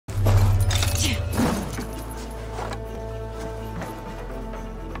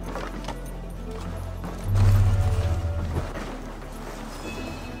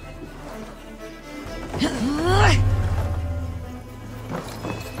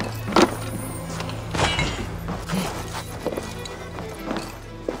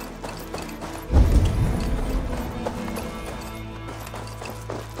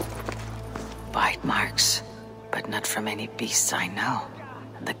beasts I know.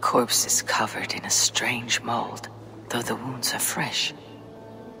 The corpse is covered in a strange mold, though the wounds are fresh.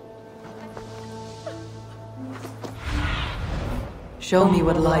 Show me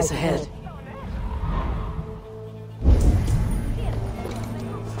what lies ahead.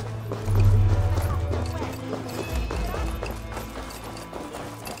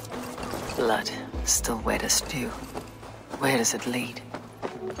 Blood, still wet as dew. Where does it lead?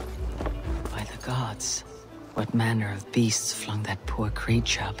 By the gods, what manner of beasts flung that poor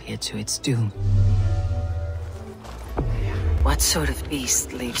creature up here to its doom? What sort of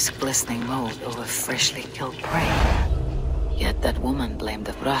beast leaves glistening mold over freshly killed prey? Yet that woman blamed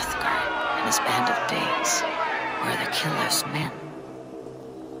the Hrothgar and his band of Danes. Were the killer's men?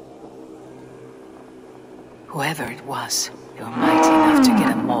 Whoever it was, they were mighty enough to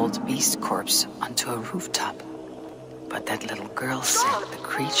get a mold beast corpse onto a rooftop. But that little girl said the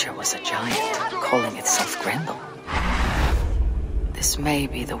creature was a giant, calling itself Grendel. This may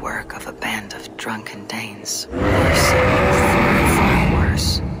be the work of a band of drunken Danes, or something far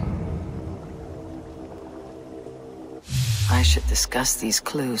worse. I should discuss these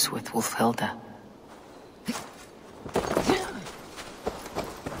clues with Wulfhilda.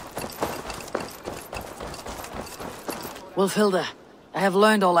 Wulfhilda, I have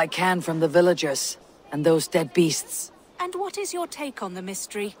learned all I can from the villagers and those dead beasts. And what is your take on the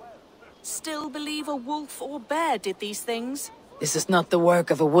mystery? Still believe a wolf or bear did these things? This is not the work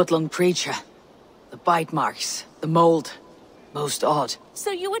of a woodland creature. The bite marks, the mold, most odd.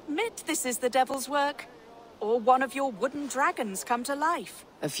 So you admit this is the devil's work? Or one of your wooden dragons come to life?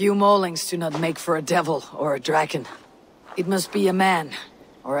 A few maulings do not make for a devil or a dragon. It must be a man,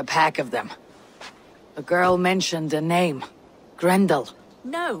 or a pack of them. The girl mentioned a name. Grendel.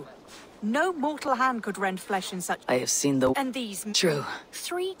 No. No mortal hand could rend flesh in such... I have seen the... And these... True.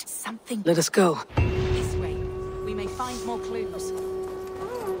 Three something... Let us go. This way. We may find more clues.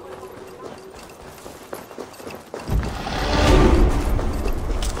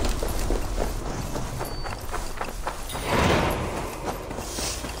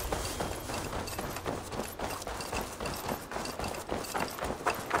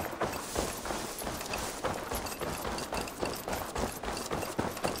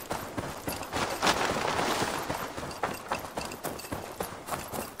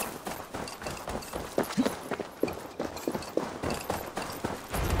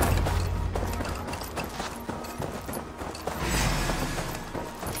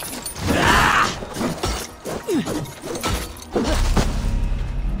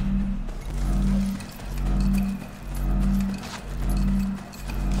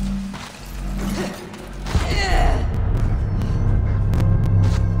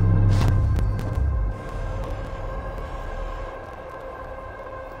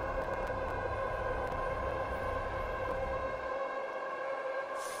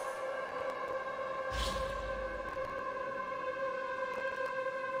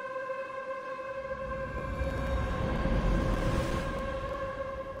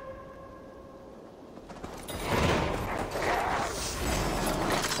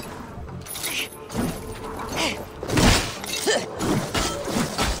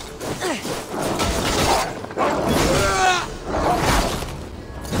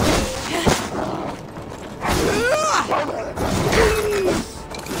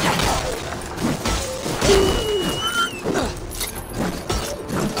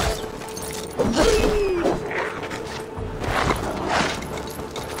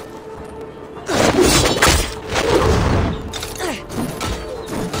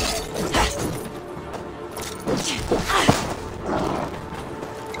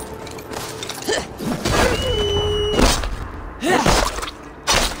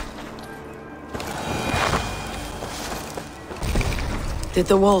 Did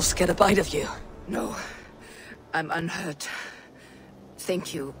the wolves get a bite of you? No. I'm unhurt.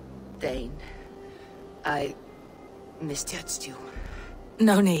 Thank you, Dane. I misjudged you.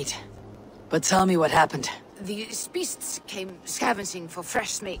 No need. But tell me what happened. These beasts came scavenging for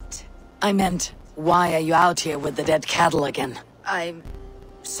fresh meat. I meant, why are you out here with the dead cattle again? I'm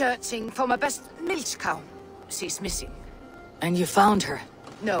searching for my best milch cow. She's missing. And you found her?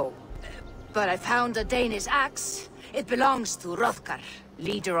 No, but I found a Danish axe. It belongs to Hrothgar,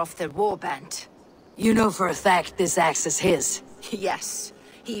 leader of the warband. You know for a fact this axe is his? Yes.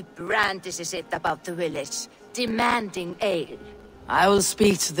 He brandishes it about the village, demanding ale. I will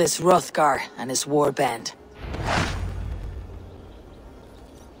speak to this Hrothgar and his warband.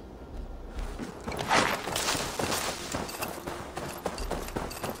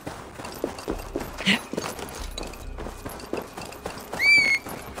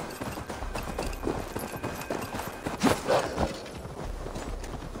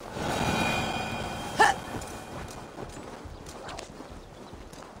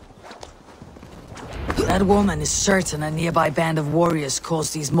 That woman is certain a nearby band of warriors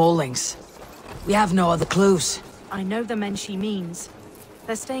caused these maulings. We have no other clues. I know the men she means.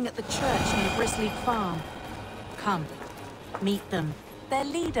 They're staying at the church near Grizzly Farm. Come, meet them. Their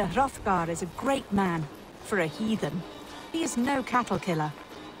leader, Hrothgar, is a great man. For a heathen. He is no cattle killer.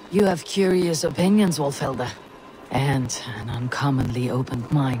 You have curious opinions, Wolfhilda. And an uncommonly open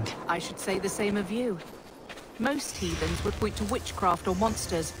mind. I should say the same of you. Most heathens would point to witchcraft or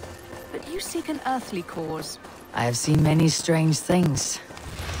monsters, but you seek an earthly cause. I have seen many strange things,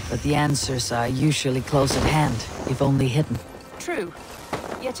 but the answers are usually close at hand, if only hidden. True.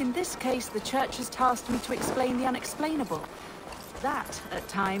 Yet in this case, the Church has tasked me to explain the unexplainable. That, at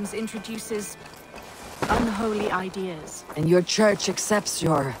times, introduces unholy ideas. And your Church accepts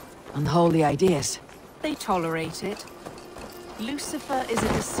your unholy ideas? They tolerate it. Lucifer is a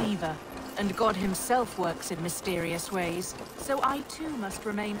deceiver, and God himself works in mysterious ways. So I too must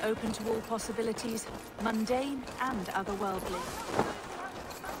remain open to all possibilities, mundane and otherworldly.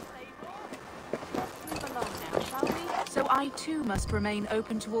 Move along now, shall we? So I too must remain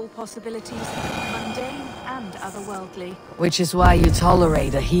open to all possibilities, mundane and otherworldly. Which is why you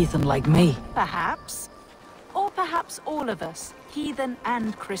tolerate a heathen like me. Perhaps. Or perhaps all of us, heathen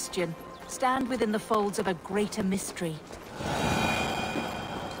and Christian, stand within the folds of a greater mystery.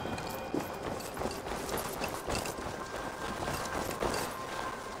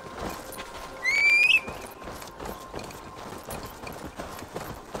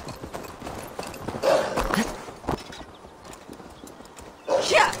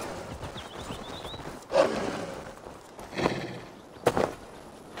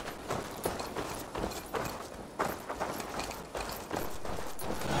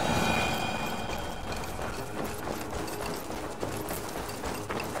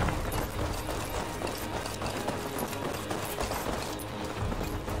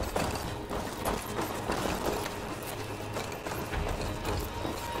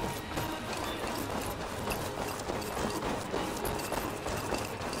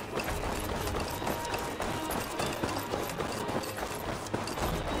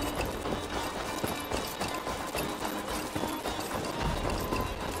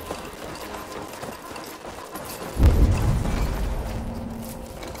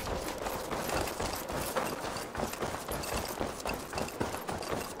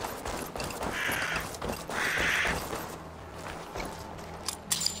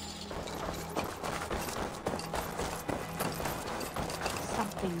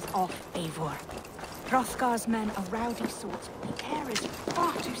 Something's off, Eivor. Hrothgar's men are rowdy sorts, but the air is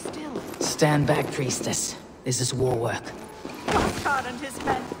far too still. Stand back, priestess. This is war work. Hrothgar and his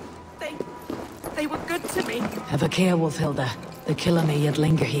men, they were good to me. Have a care, Wolfhilda. The killer may yet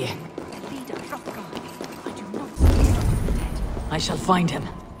linger here. The leader, Hrothgar. I do not see him dead. I shall find him.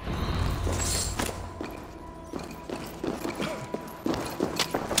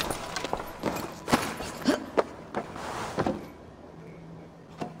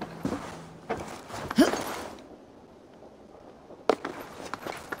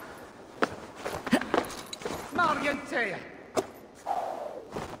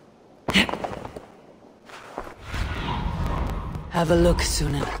 Have a look,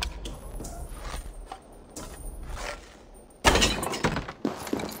 Sunan.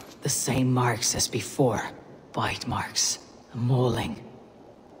 The same marks as before. Bite marks. A mauling.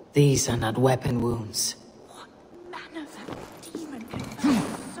 These are not weapon wounds. What manner that demon can find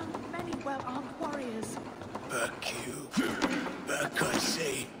so many well-armed warriors? Back you. Back, I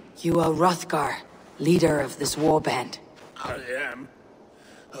say. You are Hrothgar, leader of this warband. I am.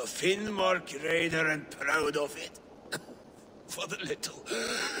 A Finnmark raider and proud of it. For the little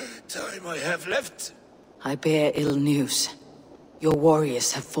time I have left. I bear ill news. Your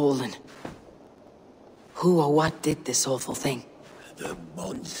warriors have fallen. Who or what did this awful thing? The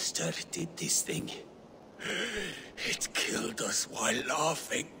monster did this thing. It killed us while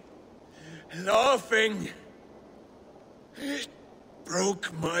laughing. Laughing! It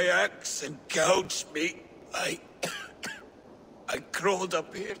broke my axe and gouged me. I crawled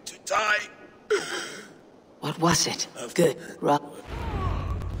up here to die. What was it? Good. Let's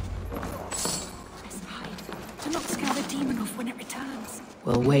hide. To not scare the demon off when it returns.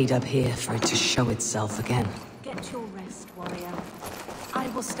 We'll wait up here for it to show itself again. Get your rest, warrior. I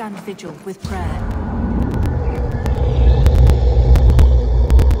will stand vigil with prayer.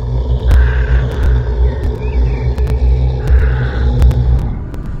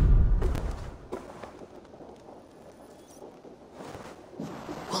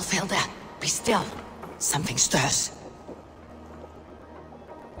 Wolfhilda, be still. Something stirs.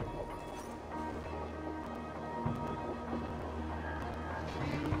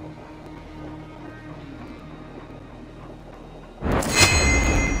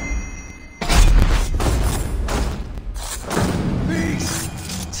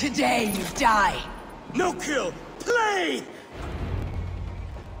 Today you die. No kill! Play!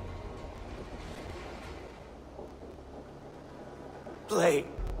 Play.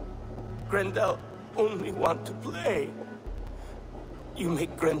 Grendel only want to play. You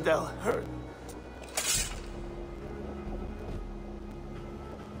make Grendel hurt.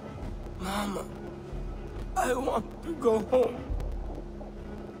 Mama, I want to go home.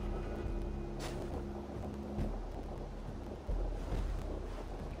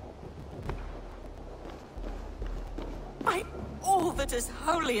 By all that is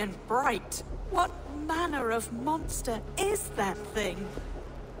holy and bright, what manner of monster is that thing?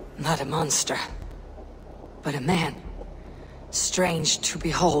 Not a monster, but a man. Strange to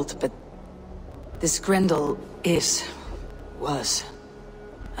behold, but this Grendel was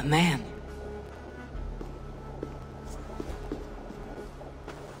a man.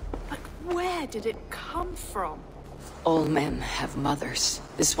 But where did it come from? All men have mothers.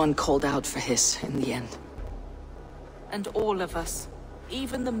 This one called out for his in the end. And all of us,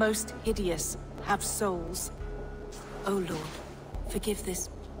 even the most hideous, have souls. O Lord, forgive this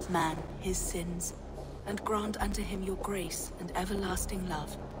man his sins, and grant unto him your grace and everlasting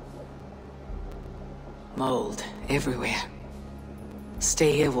love. Mold everywhere.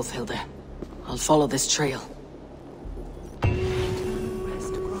 Stay here, Wolfhilda. I'll follow this trail. Eternal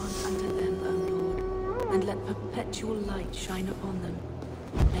rest grant unto them, O Lord, and let perpetual light shine upon them.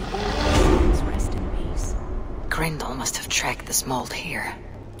 May all their souls rest in peace. Grendel must have tracked this mold here.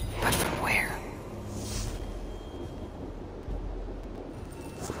 But from where?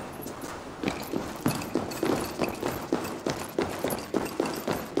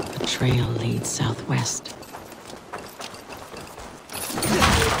 The trail leads southwest.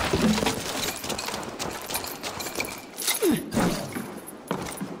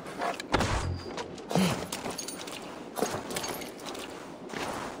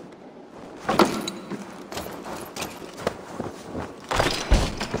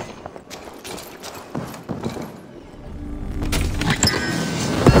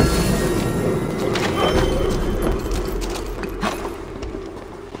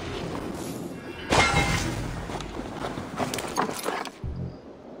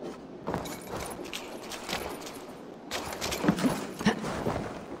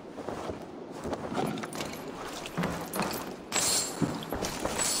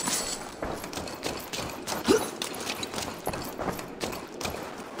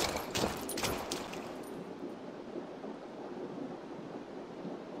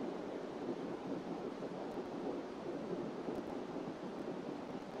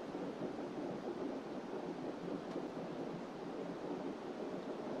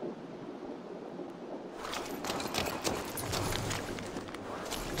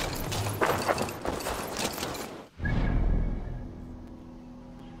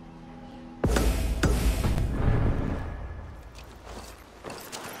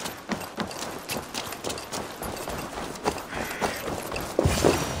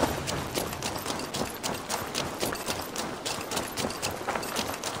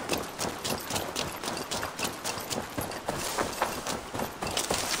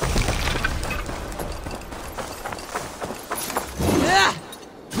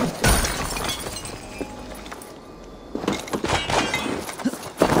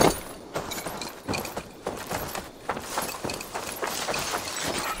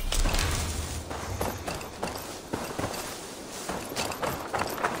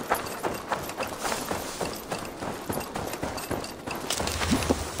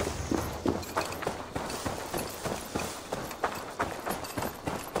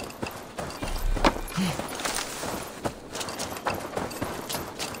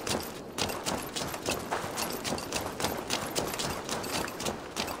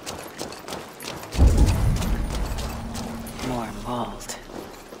 Mold.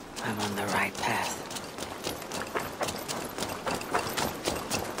 I'm on the right path.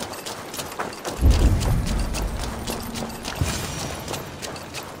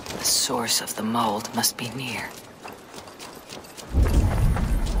 The source of the mold must be near.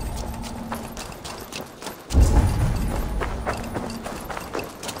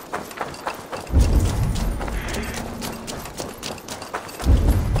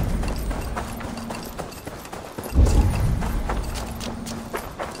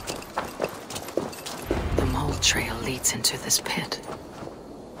 Trail leads into this pit.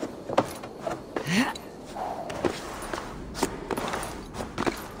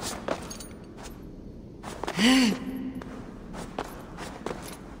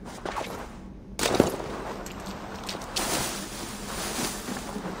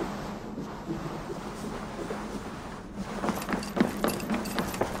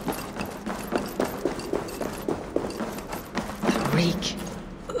 reek.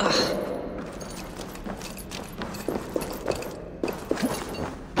 Ugh.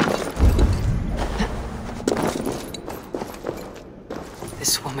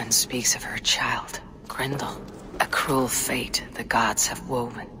 This woman speaks of her child, Grendel. A cruel fate the gods have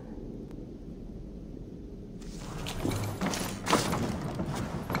woven.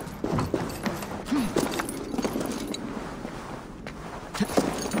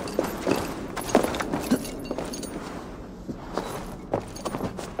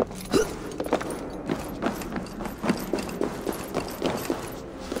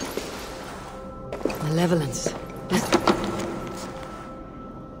 Malevolence.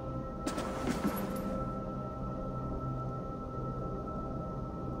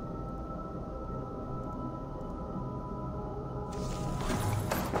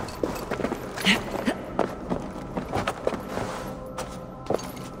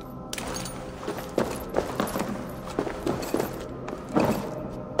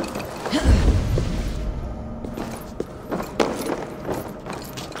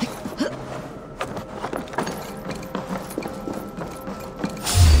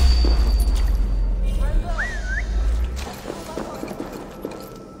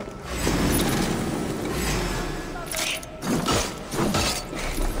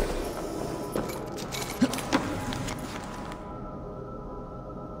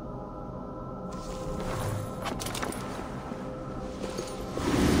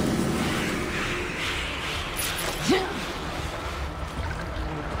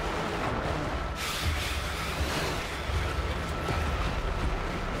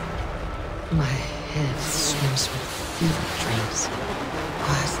 My head swims with fever dreams.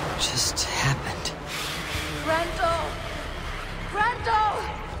 What just happened? Grendel! Grendel!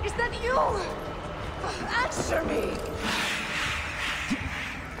 Is that you? Answer me!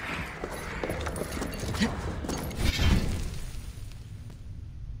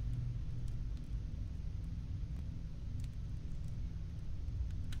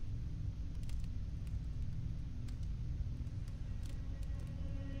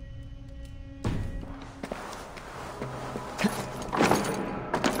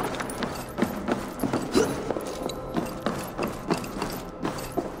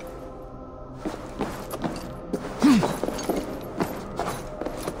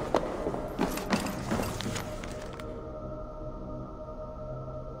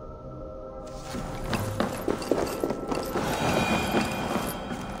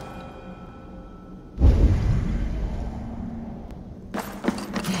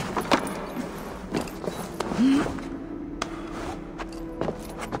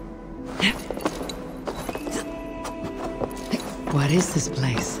 What is this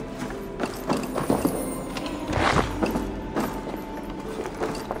place?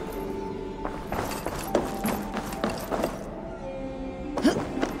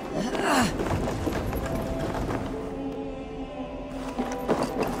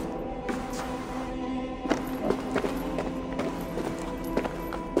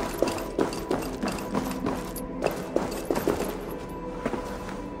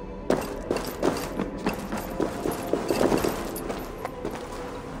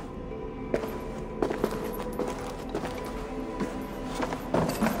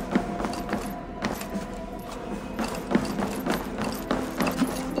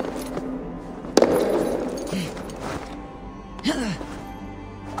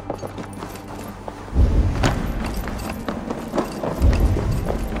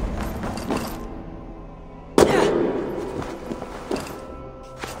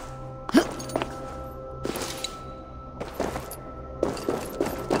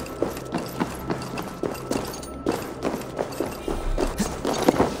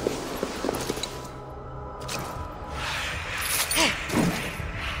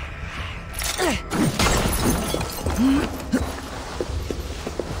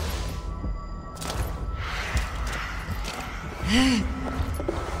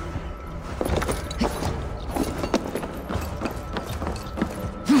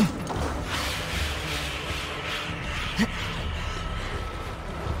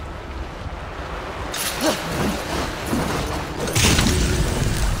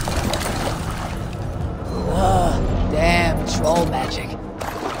 Troll magic.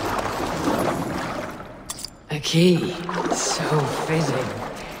 A key. So fitting.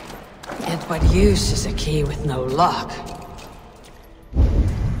 Yet what use is a key with no lock?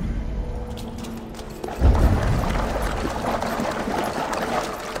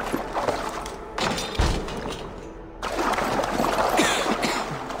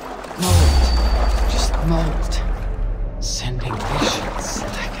 Mold. Just mold. Sending visions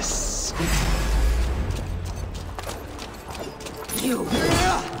like a snake. you!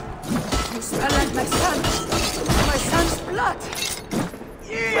 You smell like my son! My son's blood!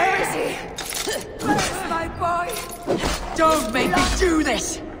 Where is he? Where's my boy? Don't make me do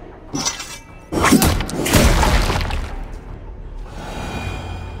this!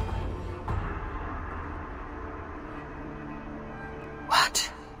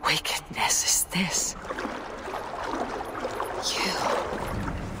 What wickedness is this? You,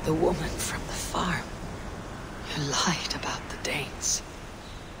 the woman from the farm, you lied about the Danes.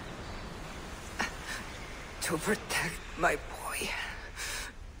 To protect my boy.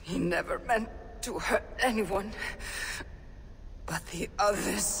 He never meant to hurt anyone. But the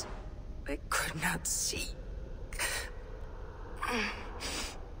others, they could not see.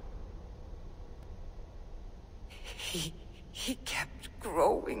 He kept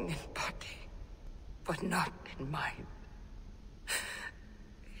growing in body, but not in mind.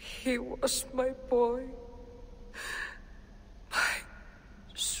 He was my boy. My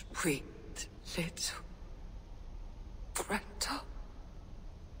sweet little Greta.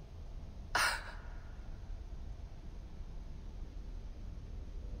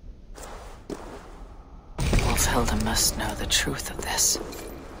 Wolfhilda must know the truth of this.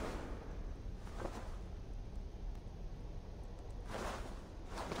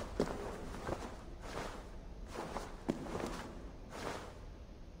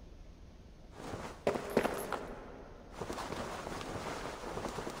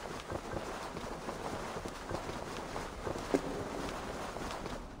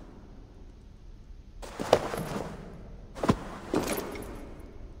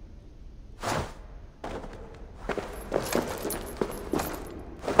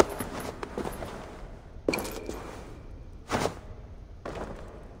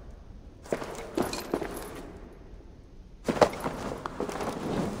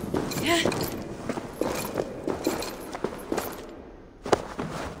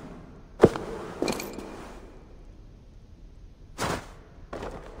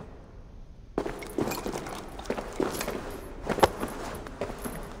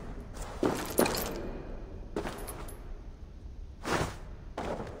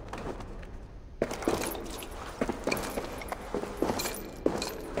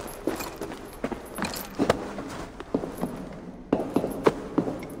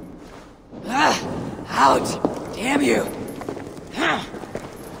 Out! Damn you!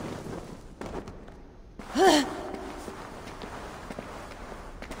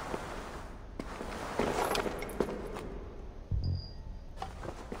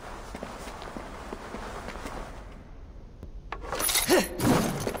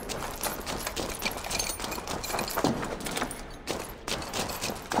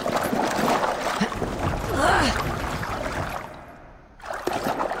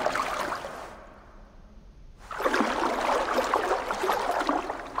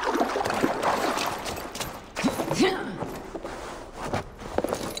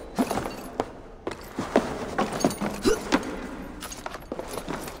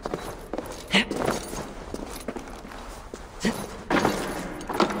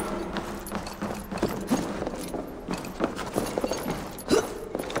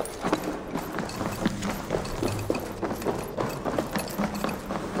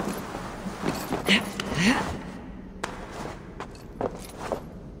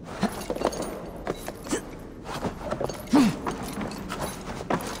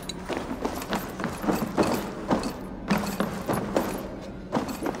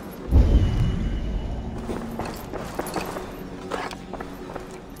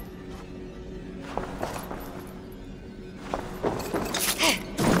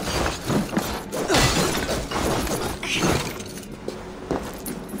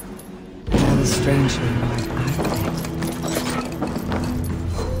 Strangely like architect.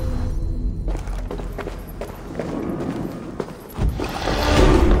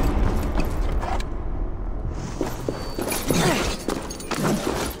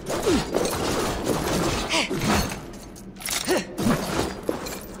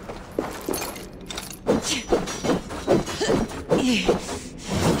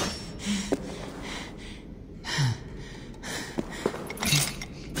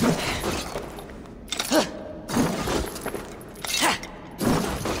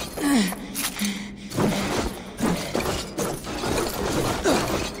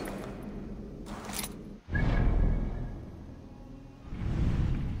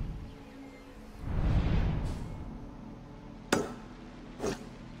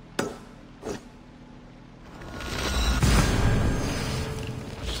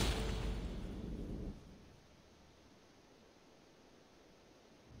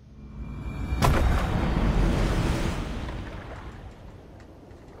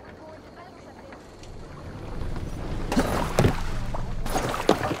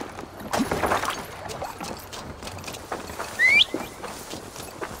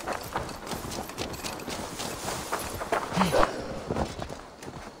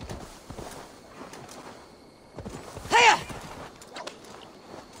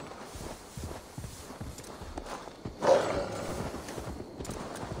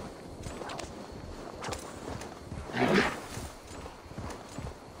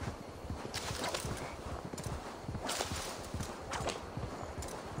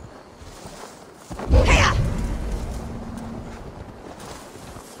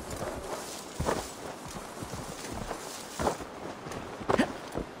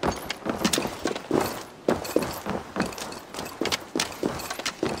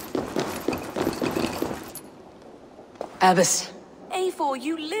 Abbess. Eivor,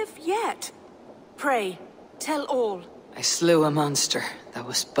 you live yet. Pray, tell all. I slew a monster that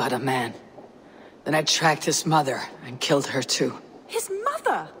was but a man. Then I tracked his mother and killed her too. His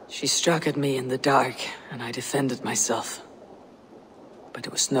mother? She struck at me in the dark, and I defended myself. But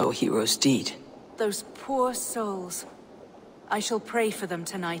it was no hero's deed. Those poor souls. I shall pray for them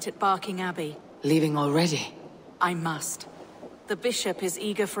tonight at Barking Abbey. Leaving already? I must. The bishop is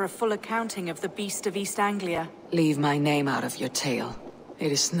eager for a full accounting of the Beast of East Anglia. Leave my name out of your tale. It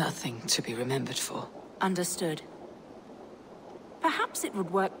is nothing to be remembered for. Understood. Perhaps it would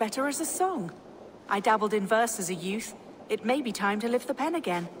work better as a song. I dabbled in verse as a youth. It may be time to lift the pen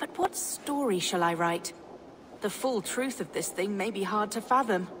again. But what story shall I write? The full truth of this thing may be hard to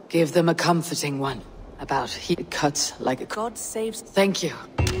fathom. Give them a comforting one. About he cuts like a... God saves... Thank you.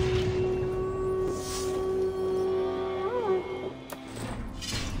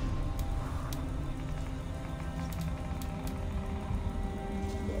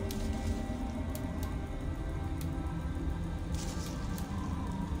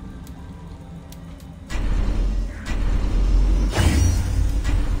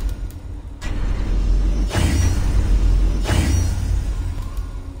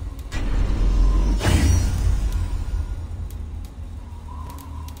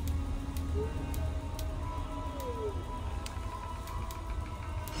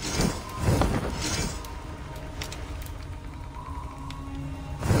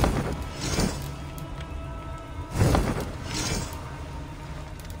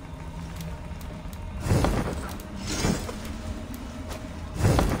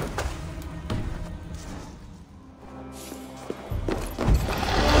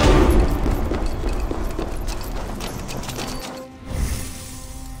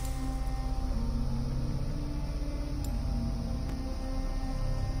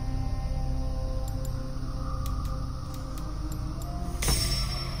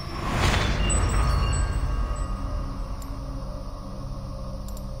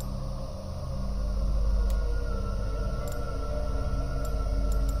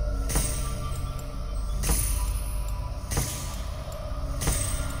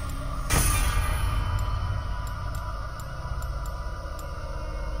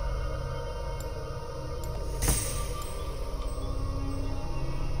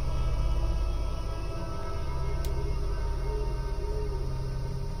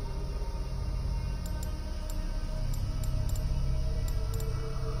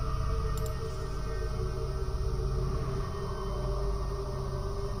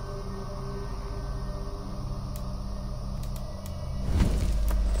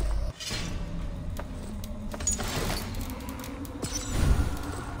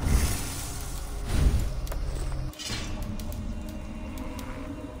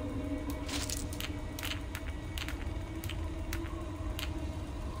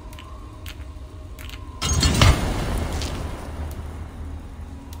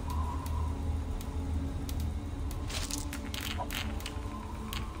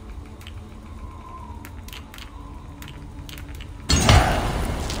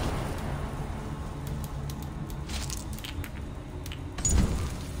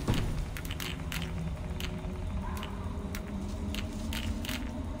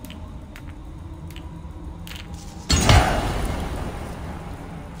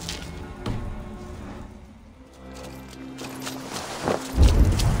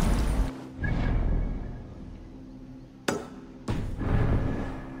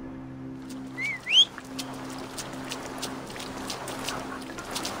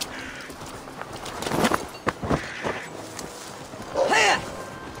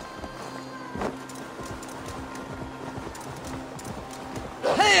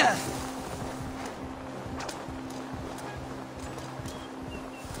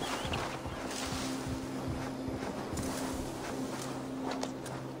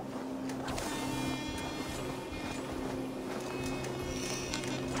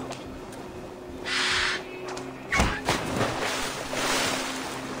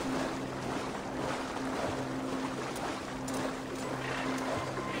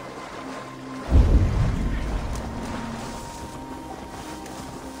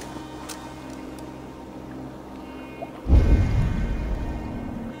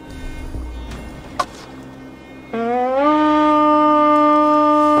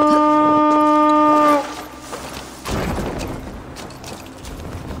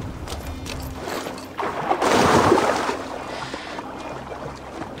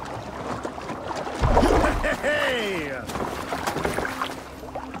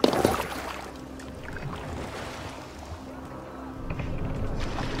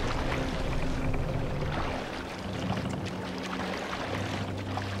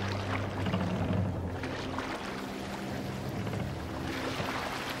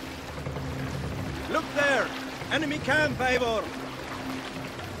 Enemy camp, Eivor!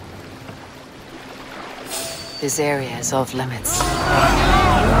 This area is off limits.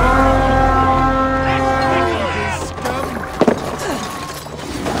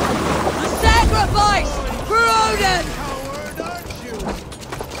 Sacrifice for Odin! Coward, aren't you?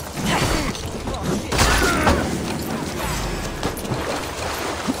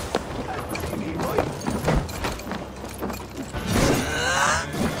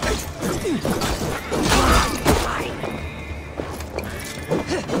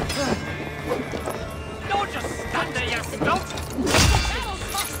 Don't just stand there, you stump!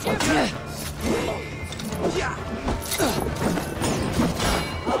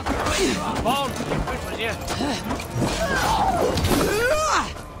 Ball, which was you?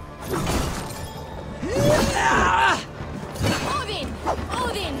 Odin!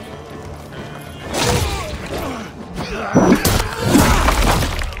 Odin!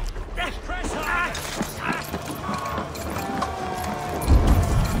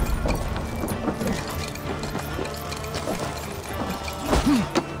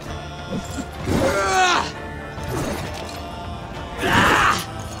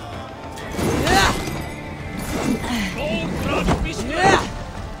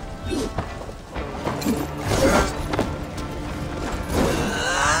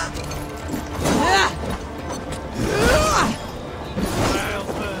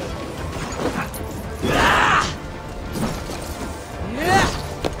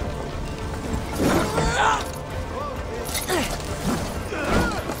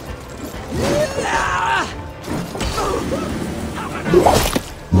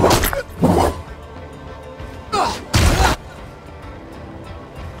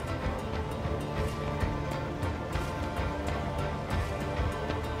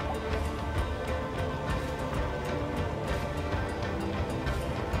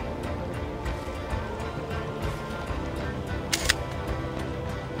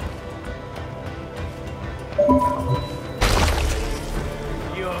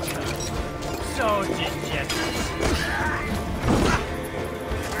 You're so degenerate.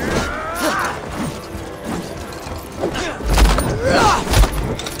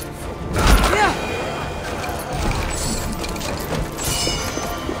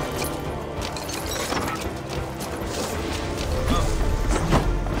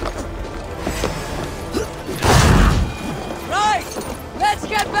 Right! Let's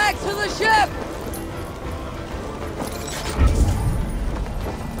get back to the ship!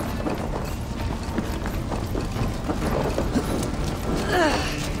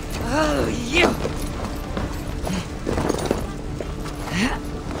 Oh, you!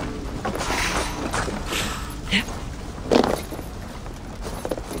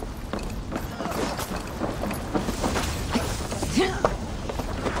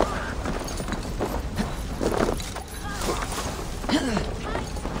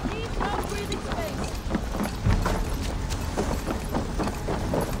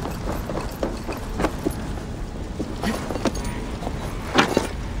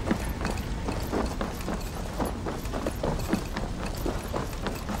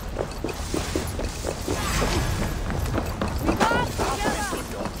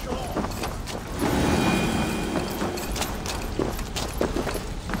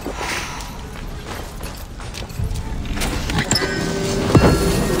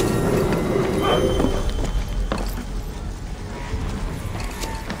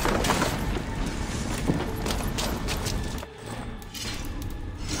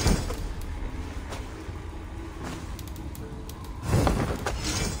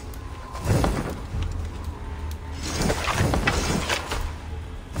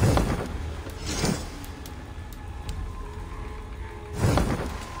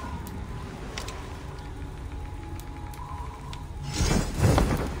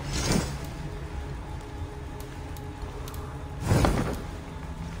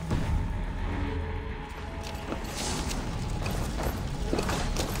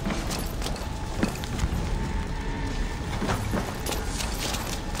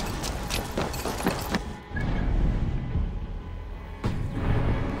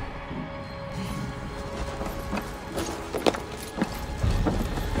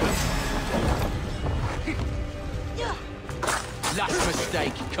 Last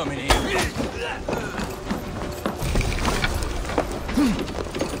mistake coming in.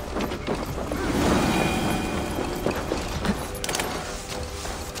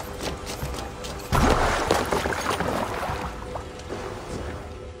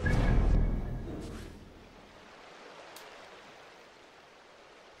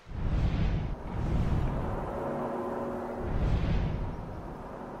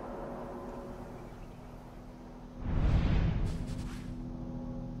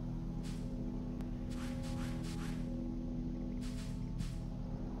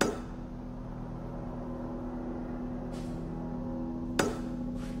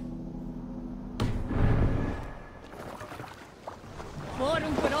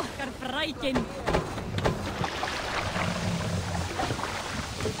 taken.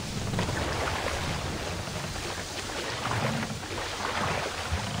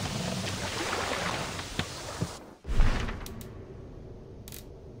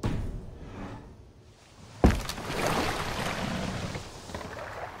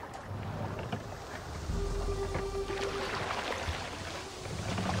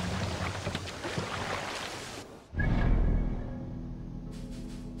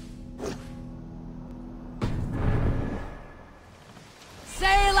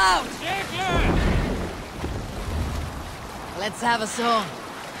 Sail out! Let's have a song.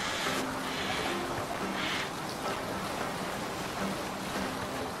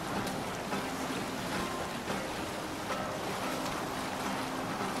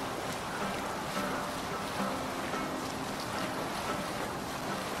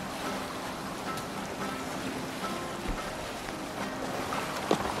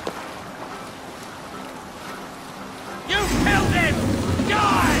 You killed him!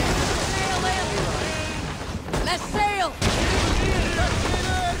 Die! Let's sail!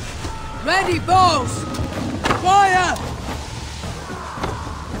 Ready, bows! Fire!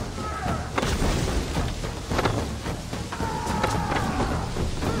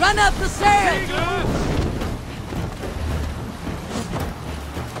 Run up the sail!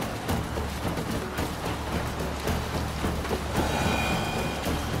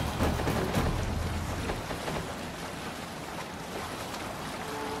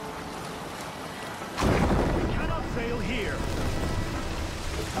 Cannot sail here.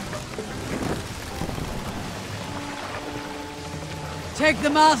 Take the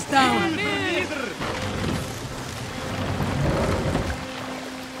mast down!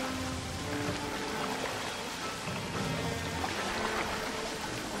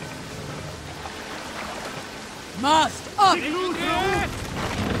 Mast up!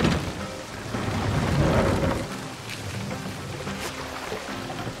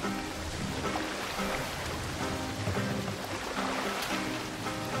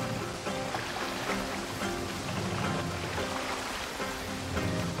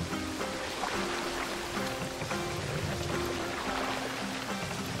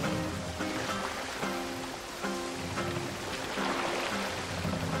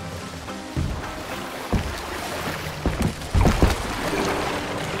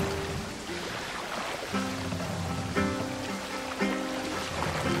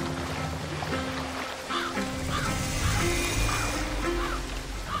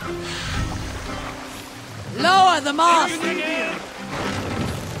 Lower the mast!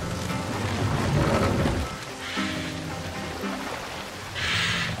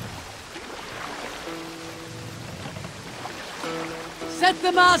 Set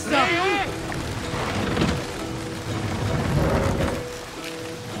the mast up!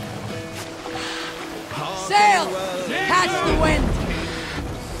 Sail! Catch the wind!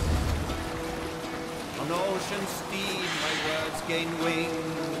 On ocean steed my words gain wing.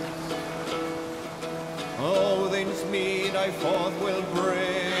 Odin's mead I forth will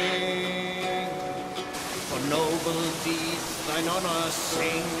bring. For noble deeds thine honor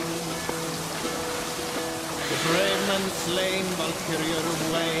sing. The brave men slain Valkyrian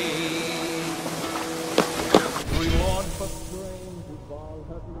way. Reward for strain to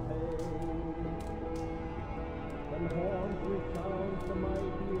Valhalla pay. When horns resound the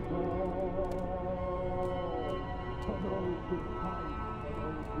mighty call. For those who fight, for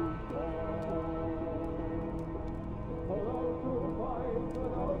those who fall. For those who fight, for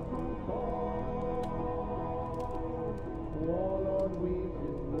those who fall. Warlord weeps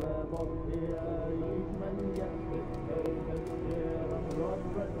never fear. Each man gets his fate and fear. And God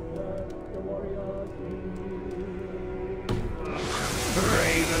returns the warrior king.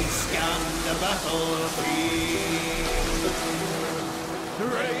 Ravens scan the battlefield.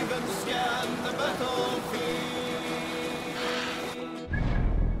 Ravens scan the battlefield.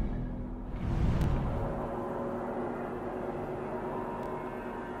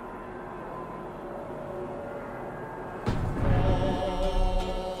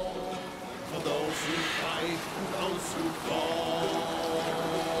 For those who fight and those who fall.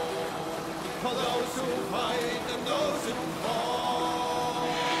 For those who fight and those who fall.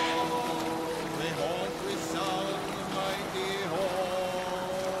 They haunt resound the mighty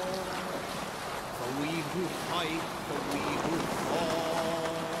hall. For we who fight, for we who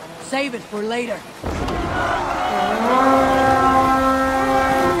fall. Save it for later.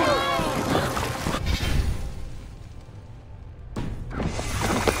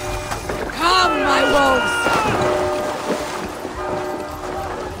 Come, my wolves!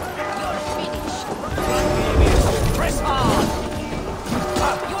 You're finished. Press hard!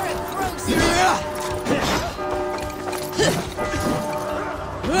 You're a gross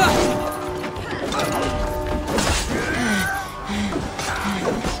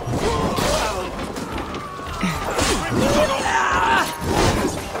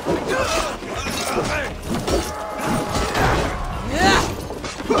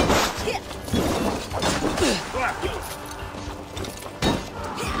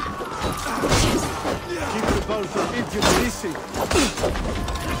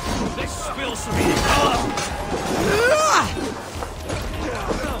Let's spill some ink.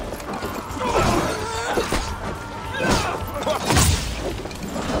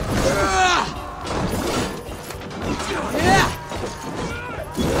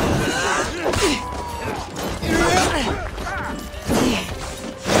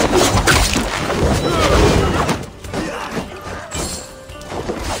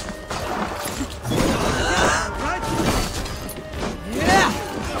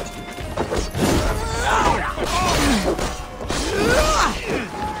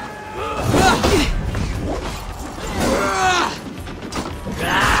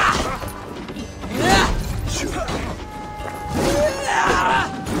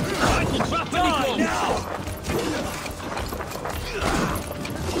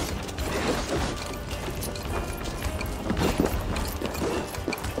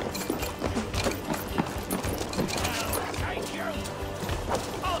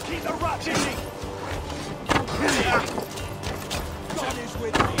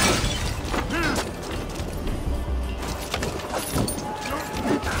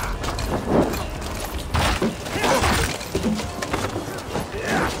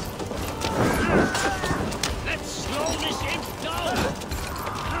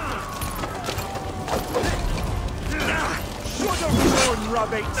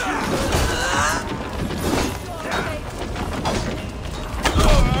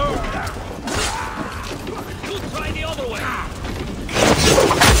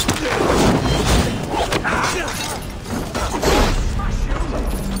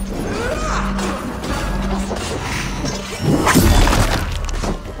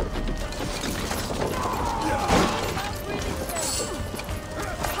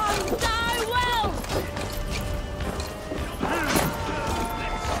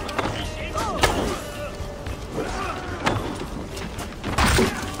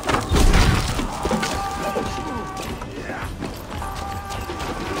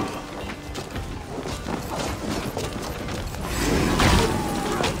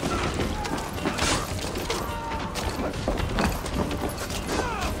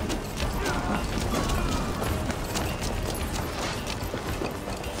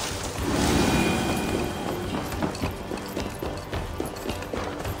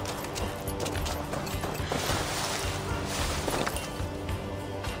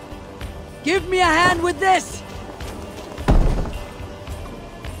 Give me a hand with this!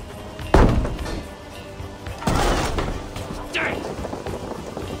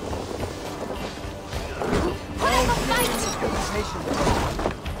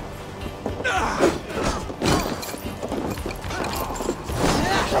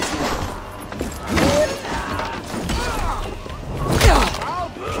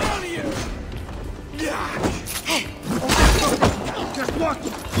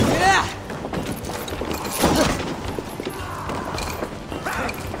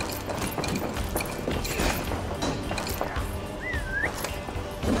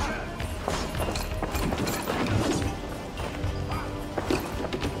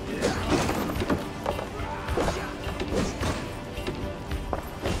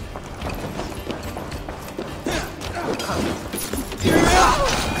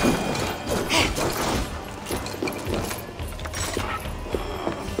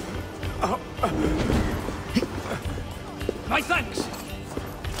 My thanks!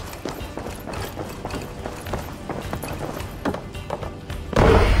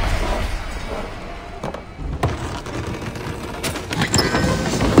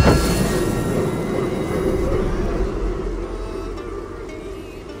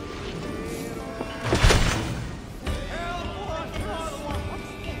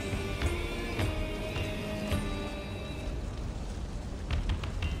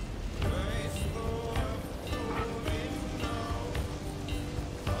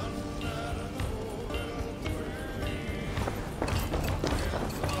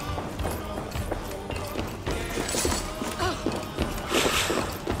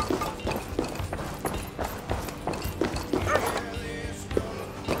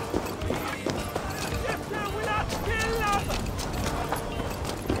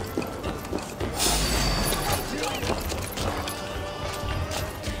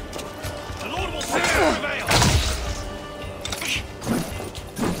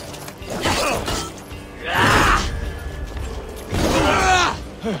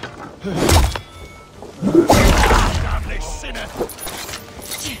 Damn sinner!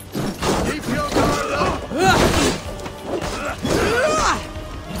 Keep your guard up!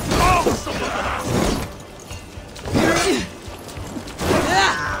 Oh, something like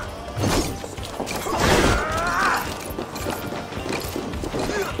that!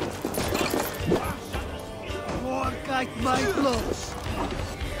 More like my blows.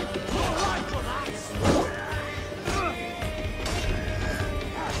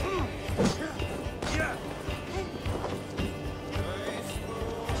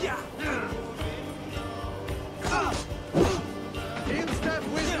 In step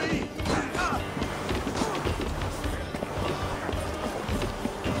with me.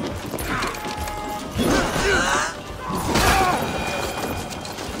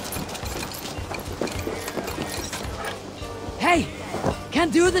 Hey!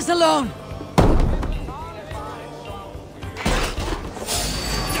 Can't do this alone!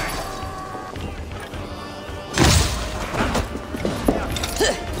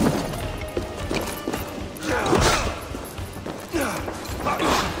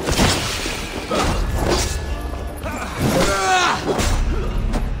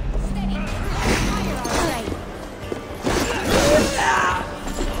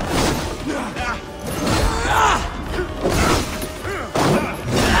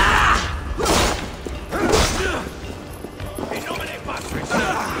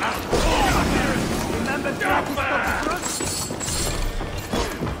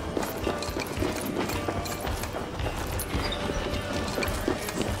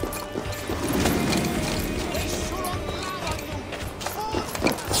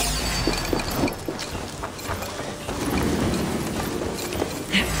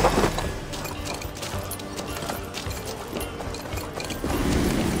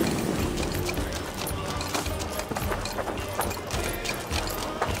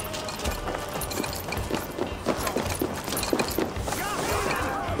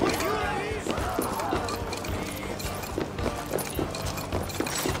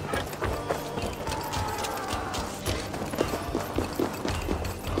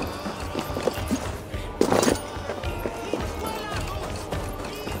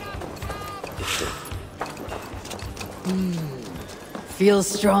 Feels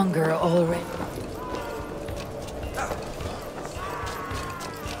stronger already.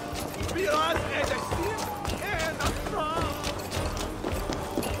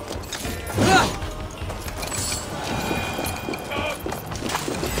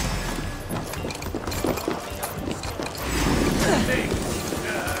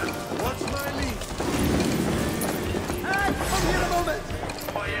 What's my lead? Hey, come here a moment.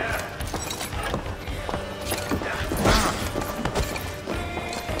 Oh, yeah.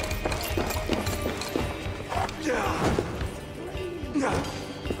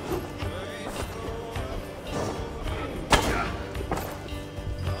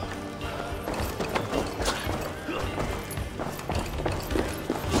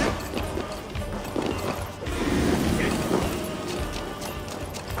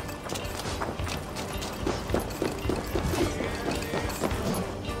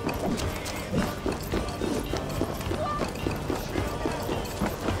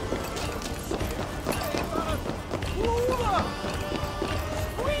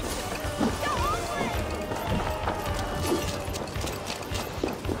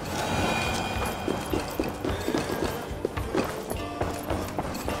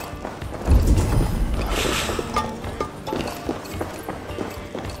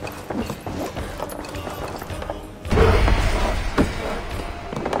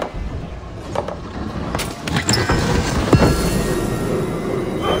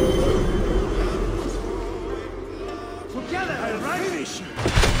 Together, I'll finish you.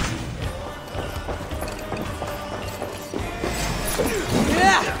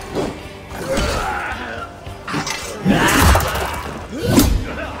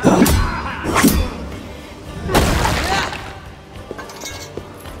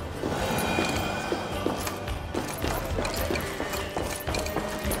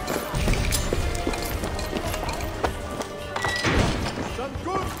 Some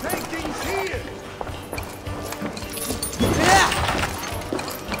good takings here.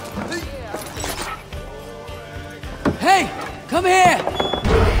 Hey! Come here!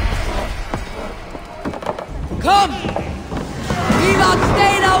 Come! Vivat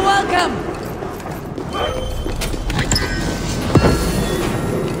Stena, welcome!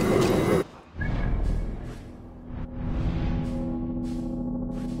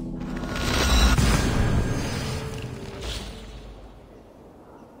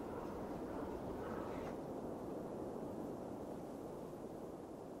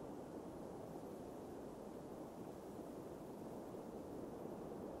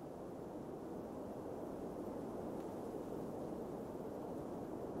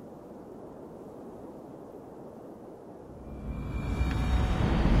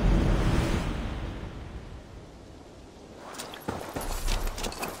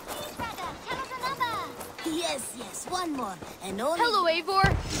 yes, one more, and only... Hello,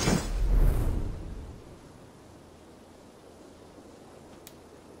 Eivor!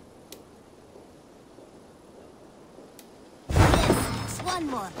 Yes, one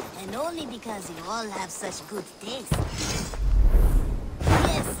more, and only because you all have such good taste.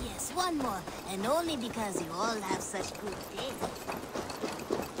 Yes, one more, and only because you all have such good taste.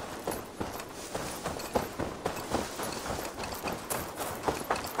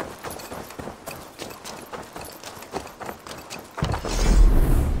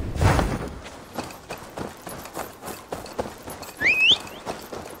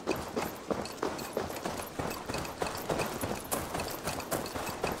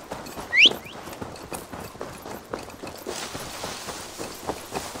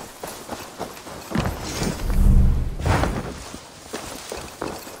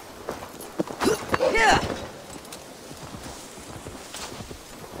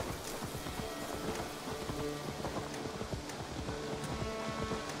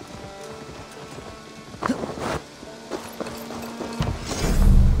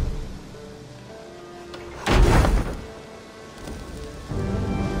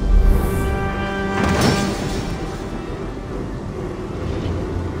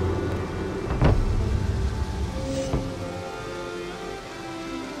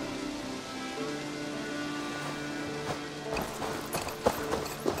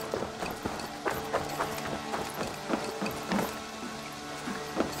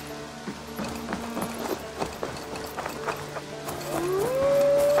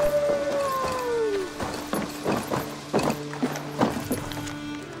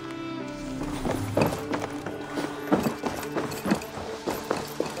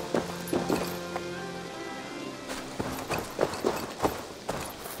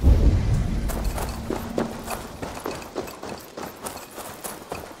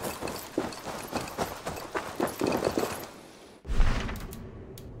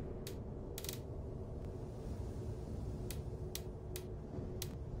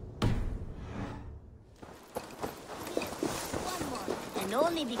 And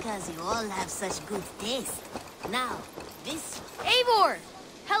only because you all have such good taste. Now, this... Eivor!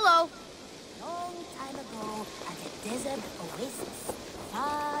 Hello! Long time ago, at a desert oasis,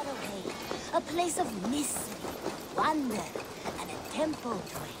 far away, a place of mystery, wonder, and a temple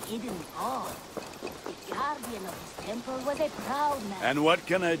to a hidden god. The guardian of this temple was a proud man. And what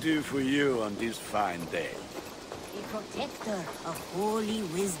can I do for you on this fine day? A protector of holy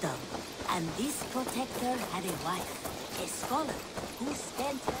wisdom. And this protector had a wife, a scholar, who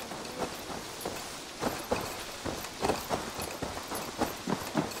spent her...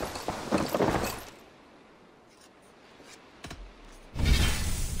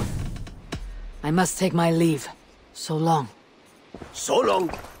 I must take my leave. So long. So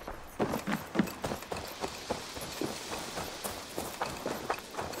long.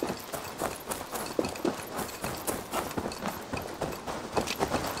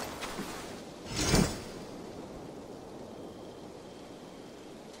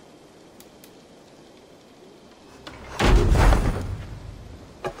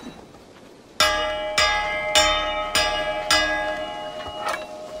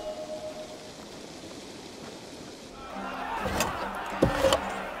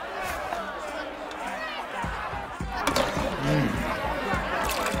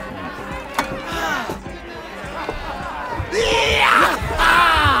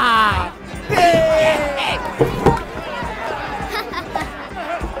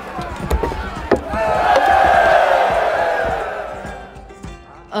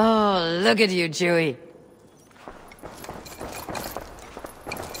 Oh, look at you, Chewie.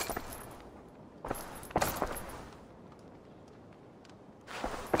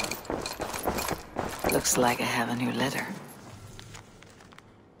 Looks like I have a new letter.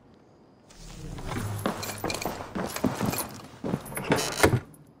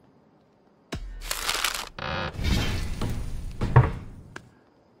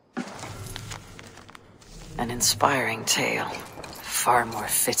 An inspiring tale. Far more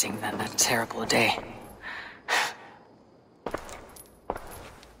fitting than that terrible day.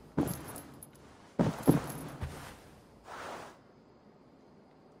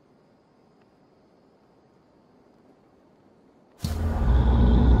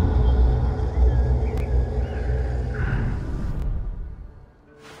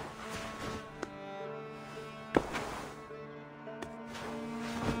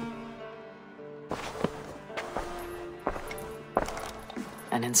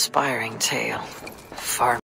 An inspiring tale. Far